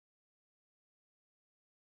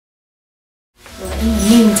Well, in the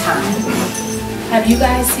meantime, have you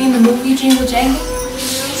guys seen the movie Jingle Jangle?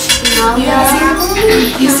 No. You haven't seen the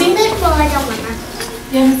movie? You seen it? Well, I don't remember.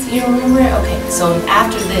 You don't remember it? Okay, so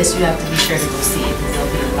after this, you have to be sure to go see it because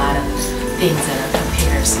there'll be a lot of things that are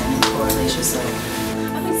comparison and correlation. So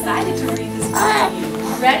I'm excited to read this book to you.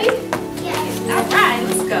 Ready? Yes. All right,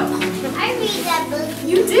 let's go. I read that book.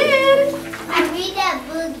 You did? I read that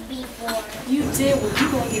book before. You did? Well,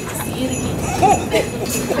 you're going to get to see it again.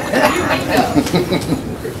 Here we go.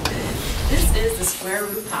 This is the square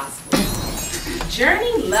root of possible.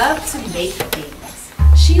 Journey loved to make things.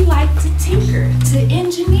 She liked to tinker, to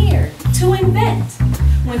engineer, to invent.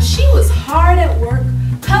 When she was hard at work,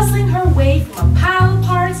 puzzling her way from a pile of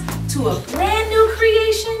parts to a brand new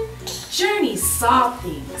creation, Journey saw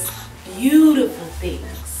things, beautiful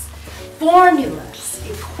things, formulas,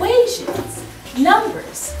 equations,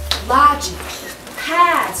 numbers, logic,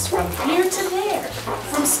 paths from here to there,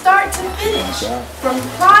 from start to finish, from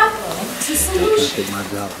problem to solution.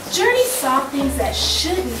 Journey saw things that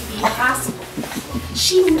shouldn't be possible.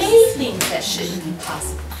 She made things that shouldn't be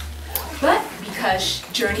possible. But because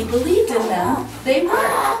Journey believed in them, they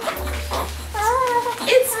were.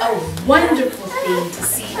 It's a wonderful thing to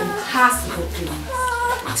see impossible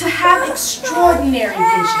things, to have extraordinary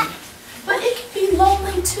vision. But it can be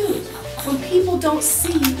lonely too, when people don't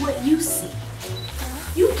see what you see.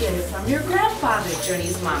 You get it from your grandfather,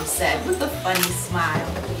 Journey's mom said with a funny smile.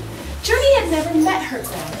 Journey had never met her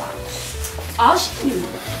grandfather. All she knew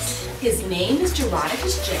was his name is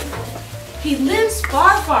Jeronicus Jangle. He lives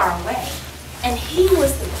far, far away, and he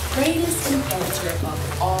was the greatest inventor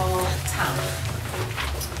of all time.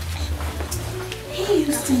 He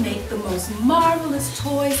used to make the most marvelous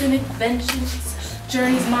toys and inventions,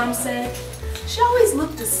 Journey's mom said. She always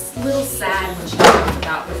looked a little sad when she talked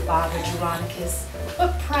about her father, Jeronicus,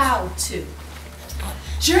 but proud too.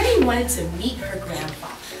 Journey wanted to meet her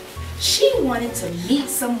grandfather. She wanted to meet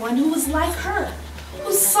someone who was like her,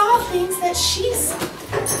 who saw things that she saw.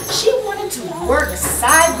 She wanted to work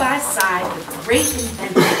side by side with great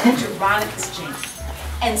inventor Jeronicus Jangle.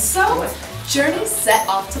 And so, Journey set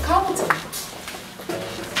off to Cobbleton.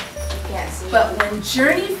 Yes, but when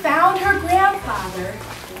Journey found her grandfather,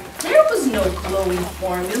 there was no glowing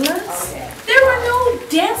formulas. There were no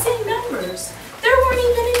dancing numbers. There weren't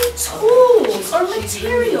even any tools or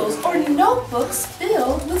materials or notebooks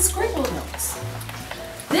filled with scribble notes.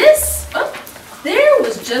 There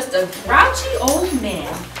was just a grouchy old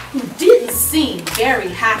man who didn't seem very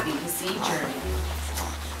happy to see Journey.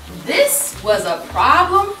 This was a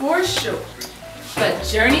problem for sure, but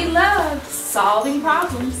Journey loved solving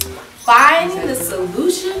problems. Finding the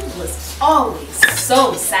solution was always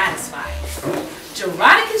so satisfying.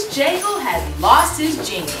 Jeronicus Jangle had lost his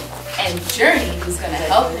jingle, and Journey was going to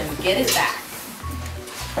help him get it back.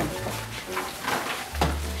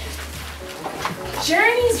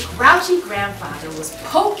 Journey's grouchy grandfather was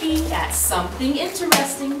poking at something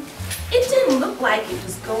interesting. It didn't look like it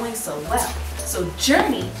was going so well, so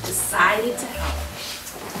Journey decided to help.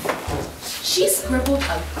 She scribbled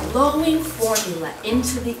a glowing formula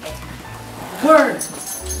into the air.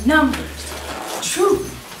 Words, numbers,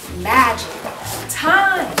 truth, magic,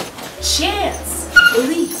 time, chance,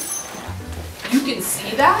 belief. You can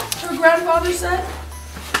see that, her grandfather said.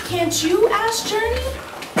 Can't you? Asked Journey.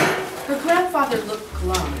 Her grandfather looked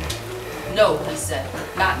glum. No, he said,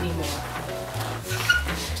 not anymore.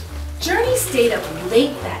 Journey stayed up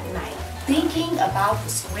late that night, thinking about the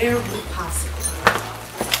square root possible.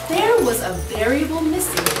 There was a variable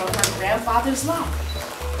missing from her grandfather's log.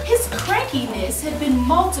 His crankiness had been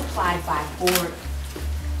multiplied by boredom,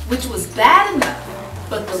 which was bad enough,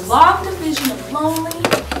 but the log division of lonely,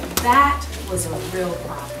 that was a real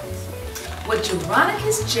problem. What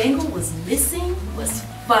Jeronicus Jangle was missing was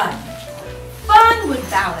fun. Fun would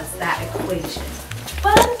balance that equation.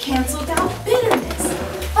 Fun canceled out bitterness.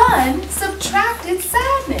 Fun subtracted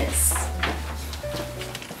sadness.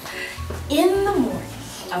 In the morning,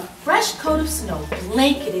 a fresh coat of snow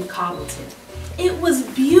blanketed Cobbleton. It was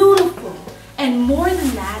beautiful, and more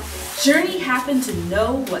than that, Journey happened to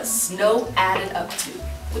know what snow added up to.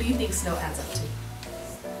 What do you think snow adds up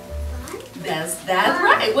to? That's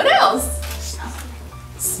right. What else?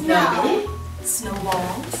 Snow.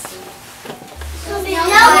 Snowballs.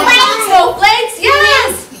 Snowflakes. Snowflakes.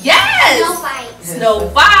 Yes. Yes. Snowflakes.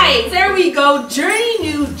 Snowflakes. There we go. Journey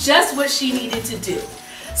knew just what she needed to do.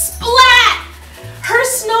 Splat! Her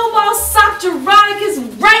snowball socked Jeronicus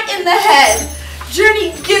right in the head.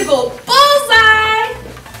 Journey giggled, bullseye!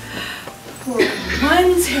 For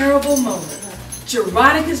one terrible moment,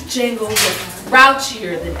 Jeronicus Jangle was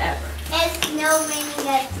grouchier than ever. Is snow raining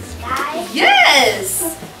at the sky?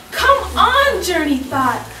 Yes! Come on, then Journey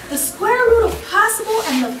thought, the square root of possible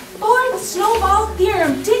and the fourth snowball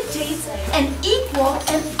theorem dictates an equal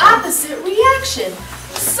and opposite reaction.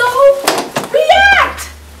 So, react!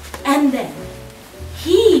 And then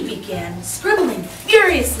he began scribbling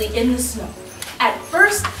furiously in the snow. At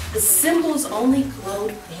first, the symbols only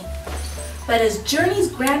glowed faint. But as Journey's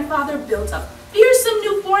grandfather built a fearsome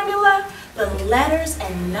new formula, the letters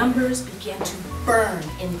and numbers began to burn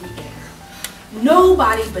in the air.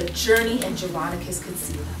 Nobody but Journey and Geronicus could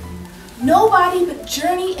see them. Nobody but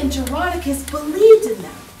Journey and Geronicus believed in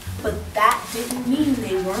them. But that didn't mean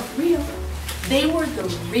they weren't real. They were the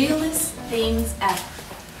realest things ever.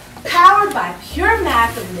 Powered by pure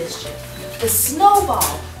math of mischief, the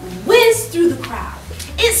snowball whizzed through the crowd.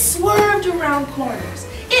 It swerved around corners.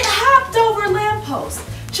 It hopped over lampposts.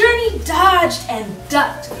 Journey dodged and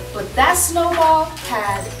ducked, but that snowball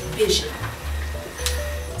had vision.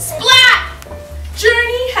 Splat!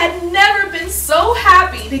 Journey had never been so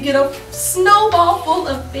happy to get a snowball full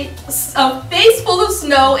of a face full of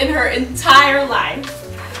snow in her entire life.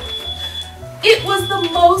 It was the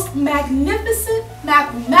most magnificent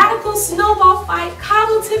mathematical snowball fight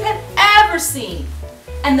Cobbletip had ever seen.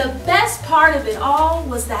 And the best part of it all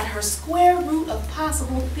was that her square root of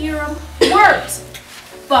possible theorem worked.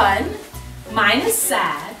 Fun minus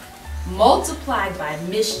sad, multiplied by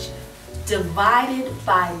mischief, divided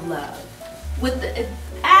by love, with the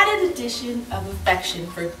added addition of affection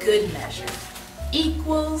for good measure,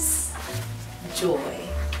 equals joy.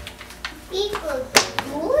 Equals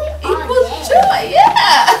joy? Equals joy,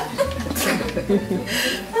 yeah!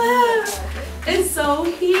 And so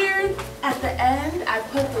here at the end, I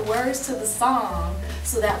put the words to the song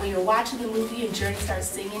so that when you're watching the movie and Journey starts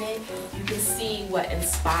singing it, you can see what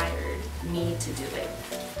inspired me to do it.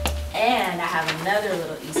 And I have another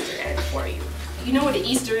little Easter egg for you. You know what an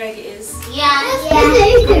Easter egg is? Yeah.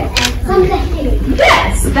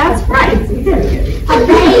 Yes, that's right.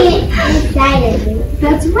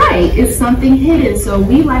 That's right. It's something hidden. So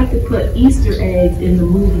we like to put Easter eggs in the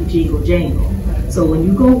movie Jingle Jangle. So when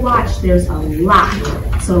you go watch, there's a lot.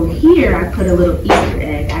 So here I put a little Easter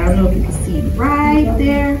egg. I don't know if you can see right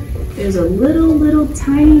there. There's a little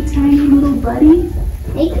tiny little Buddy.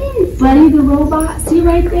 Buddy the robot. See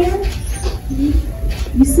right there?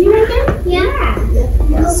 You see right there?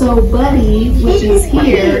 Yeah. So Buddy, which is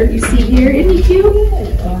here, you see here, isn't he cute?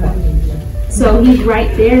 So he's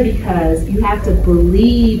right there because you have to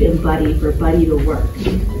believe in Buddy for Buddy to work.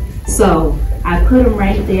 So I put him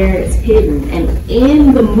right there, it's hidden. And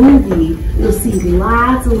in the movie, you'll see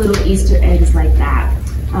lots of little Easter eggs like that.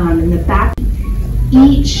 In the back,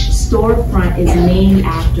 each storefront is named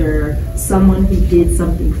after someone who did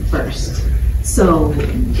something first. So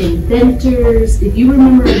inventors, if you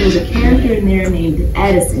remember, there's a character in there named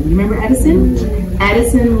Edison. You remember Edison?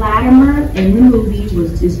 Edison Latimer in the movie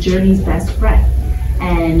is Journey's best friend.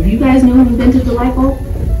 And you guys know who invented the light bulb?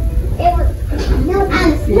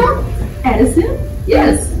 Edison?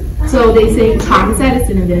 Yes. So they say Thomas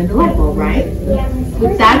Edison invented the light bulb, right?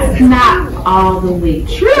 But that's not all the way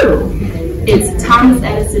true. It's Thomas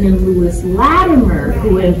Edison and Lewis Latimer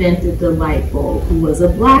who invented the light bulb, who was a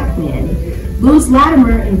black man. Lewis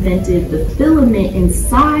Latimer invented the filament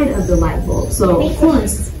inside of the light bulb. So of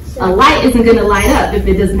course, a light isn't going to light up if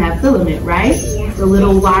it doesn't have filament, right? The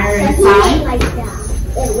little wire inside.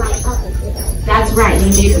 That's right, he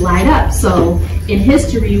made it light up. So in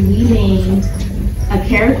history, we named a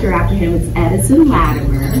character after him. It's Edison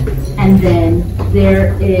Latimer. And then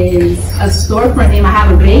there is a storefront name. I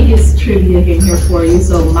have a Vegas trivia in here for you.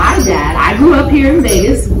 So my dad, I grew up here in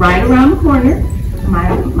Vegas, right around the corner.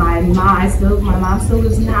 My mom still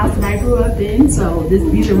lives in the house that I grew up in, so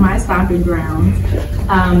these are my stomping grounds.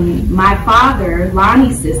 My father,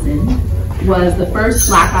 Lonnie Sisson, was the first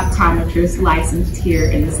black optometrist licensed here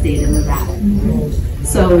in the state of Nevada.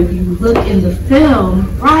 So if you look in the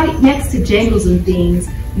film, right next to Jangles and Things,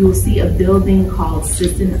 you will see a building called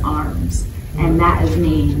Sisson Arms, and that is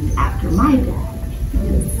named after my dad.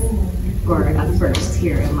 For a first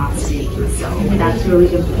here in Las Vegas. So that's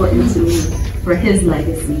really important to me for his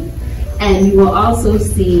legacy. And you will also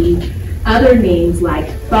see other names like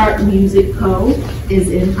Tharp Music Co.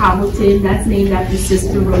 is in Cobbleton. That's named after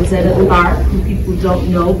Sister Rosetta Tharp, who people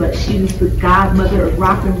don't know, but she was the godmother of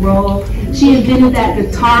rock and roll. She invented that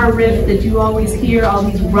guitar riff that you always hear all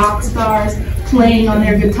these rock stars playing on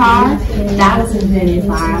their guitar. That was invented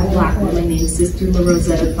by a black woman named Sister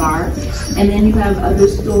Rosetta Tharp. And then you have other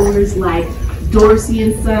stores like Dorsey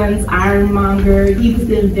and Sons Ironmonger. He was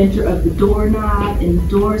the inventor of the doorknob and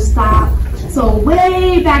doorstop. So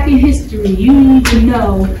way back in history, you need to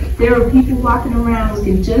know there were people walking around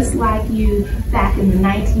looking just like you back in the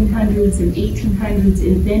 1900s and 1800s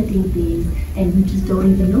inventing things, and you just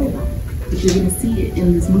don't even know about it. But you're going to see it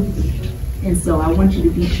in this movie. And so I want you to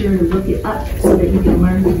be sure to look it up so that you can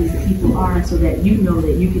learn who these people are, so that you know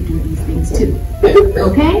that you can do these things too.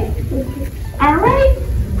 Okay? All right?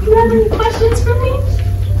 Do you have any questions for me?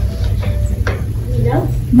 No.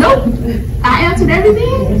 Nope. I answered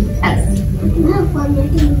everything? Yes.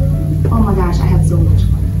 Oh my gosh, I had so much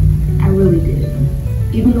fun. I really did.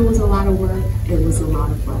 Even though it was a lot of work, it was a lot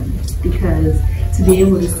of fun. Because to be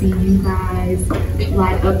able to see you guys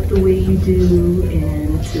light up the way you do,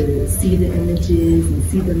 and to see the images and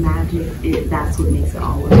see the magic, that's what makes it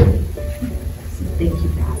all worth it. So thank you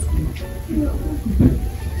for asking.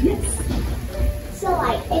 Yes. So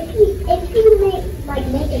like, if you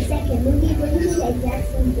make a second movie, would you do the exact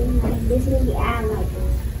same thing like this movie? Add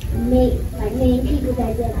make people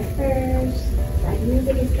that did like first, like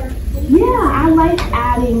music and stuff? Yeah, I like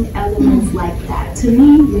adding elements like that. To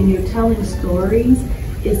me, when you're telling stories,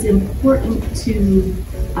 it's important to,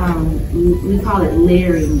 we call it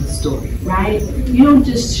layering the story, right? You don't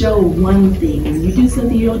just show one thing. When you do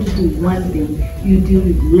something, you don't just do one thing. You do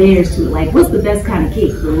layers to it. Like, what's the best kind of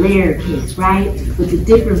cake? The layer cakes, right? With the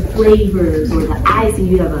different flavors, or the icing.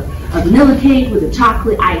 You have a vanilla cake with a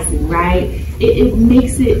chocolate icing, right? It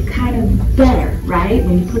makes it kind of better, right?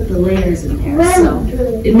 When you put the layers in there. So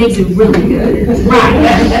it makes it really good. Right.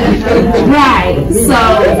 Right.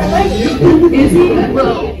 So, is he?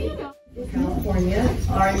 Well, California,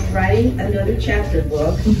 are you writing another chapter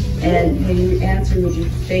book? And when you answer, would you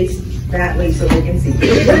face that way so they can see?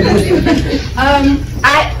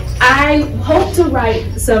 I hope to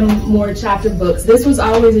write some more chapter books. This was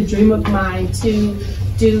always a dream of mine to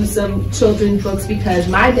do some children's books, because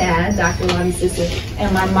my dad, Dr. Lonnie's sister,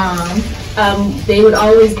 and my mom, they would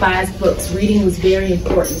always buy us books. Reading was very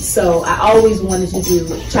important. So I always wanted to do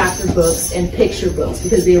chapter books and picture books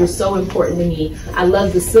because they were so important to me. I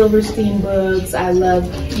love the Silverstein books. I love,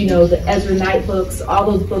 the Ezra Knight books,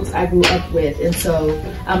 all those books I grew up with. And so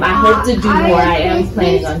I hope to do more. I am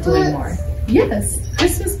planning on doing more. Yes,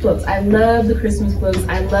 Christmas books. I love the Christmas books.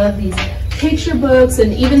 I love these picture books,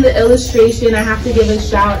 and even the illustration. I have to give a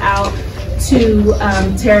shout out to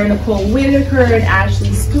Tara Nicole Whitaker and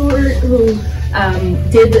Ashley Stewart, who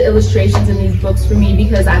did the illustrations in these books for me,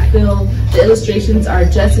 because I feel the illustrations are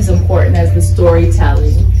just as important as the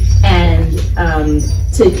storytelling. And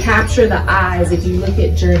to capture the eyes, if you look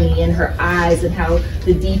at Journey and her eyes and how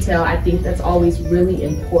the detail, I think that's always really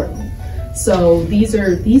important. So these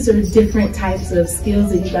are different types of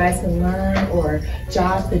skills that you guys can learn, or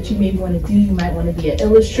jobs that you may want to do. You might want to be an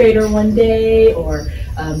illustrator one day, or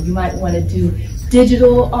you might want to do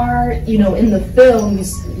digital art. In the film,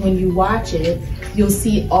 when you watch it, you'll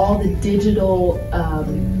see all the digital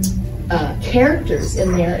characters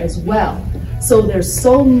in there as well. So there's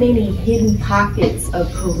so many hidden pockets of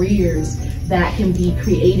careers that can be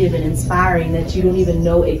creative and inspiring that you don't even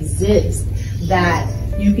know exist, that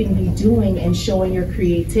you can be doing and showing your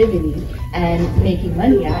creativity and making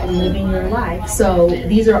money at and living your life. So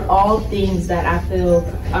these are all things that I feel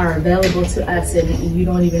are available to us, and you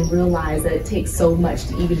don't even realize that it takes so much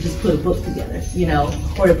to even just put a book together,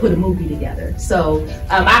 or to put a movie together. So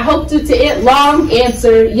I hope to long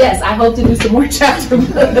answer, yes, I hope to do some more chapter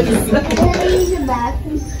books.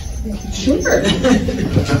 Sure.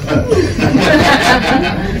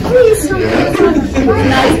 Please,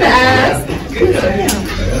 nice to ask.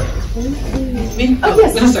 Oh,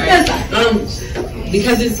 yes, I'm sorry.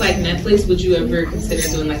 Because it's like Netflix, would you ever consider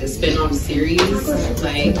doing like a spin-off series?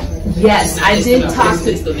 Like, yes, I did talk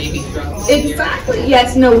to them. Maybe exactly.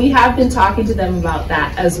 Yes, no, we have been talking to them about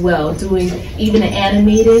that as well, doing even an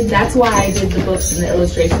animated. That's why I did the books and the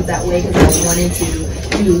illustrations that way, because I wanted to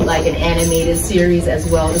do like an animated series as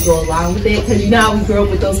well to go along with it. Because how we grew up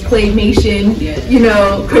with those claymation,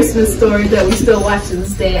 Christmas stories that we still watch to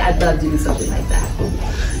this day. I'd love to do something like that.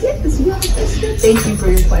 Yes, thank you for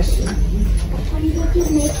your question. When did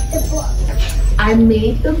you make the book? I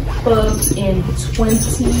made the book in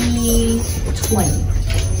 2020.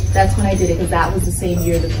 That's when I did it, because that was the same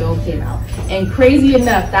year the film came out. And crazy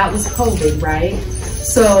enough, that was COVID, right?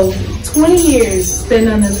 So 20 years spent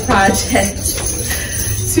on this project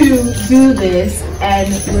to do this, and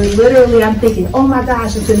we're literally, I'm thinking, oh my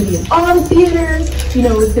gosh, it's gonna be in all the theaters,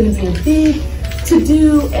 it's gonna be a big to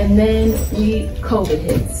do, and then COVID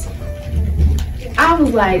hits. I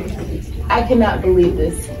was like, I cannot believe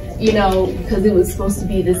this, because it was supposed to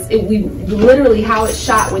be this, literally how it's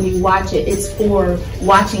shot when you watch it, it's for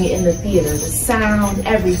watching it in the theater, the sound,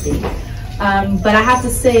 everything. But I have to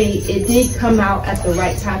say, it did come out at the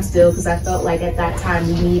right time still, because I felt like at that time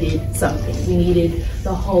we needed something. We needed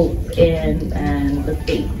the hope and the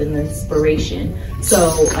faith and the inspiration.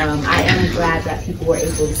 So I am glad that people were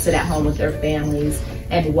able to sit at home with their families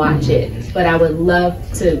and watch it. But I would love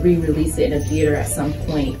to re-release it in a theater at some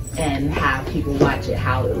point and have people watch it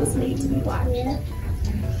how it was made to be watched.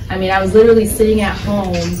 I mean, I was literally sitting at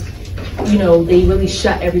home. You know, they really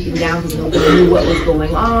shut everything down because nobody knew what was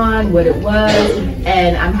going on, what it was,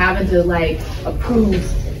 and I'm having to like approve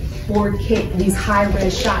 4K, these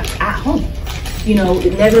high-res shots at home. You know,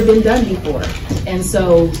 it never been done before, and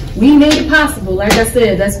so we made it possible. Like I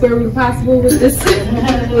said, that's where we were possible with this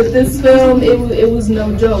with this film. It was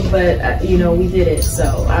no joke, but you know, we did it.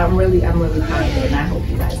 So I'm really proud of it, and I hope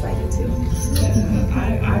you guys like it too.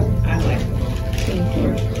 I like it. Thank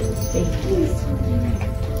you. Thank you.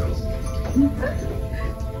 I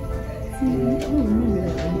don't remember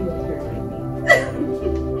that.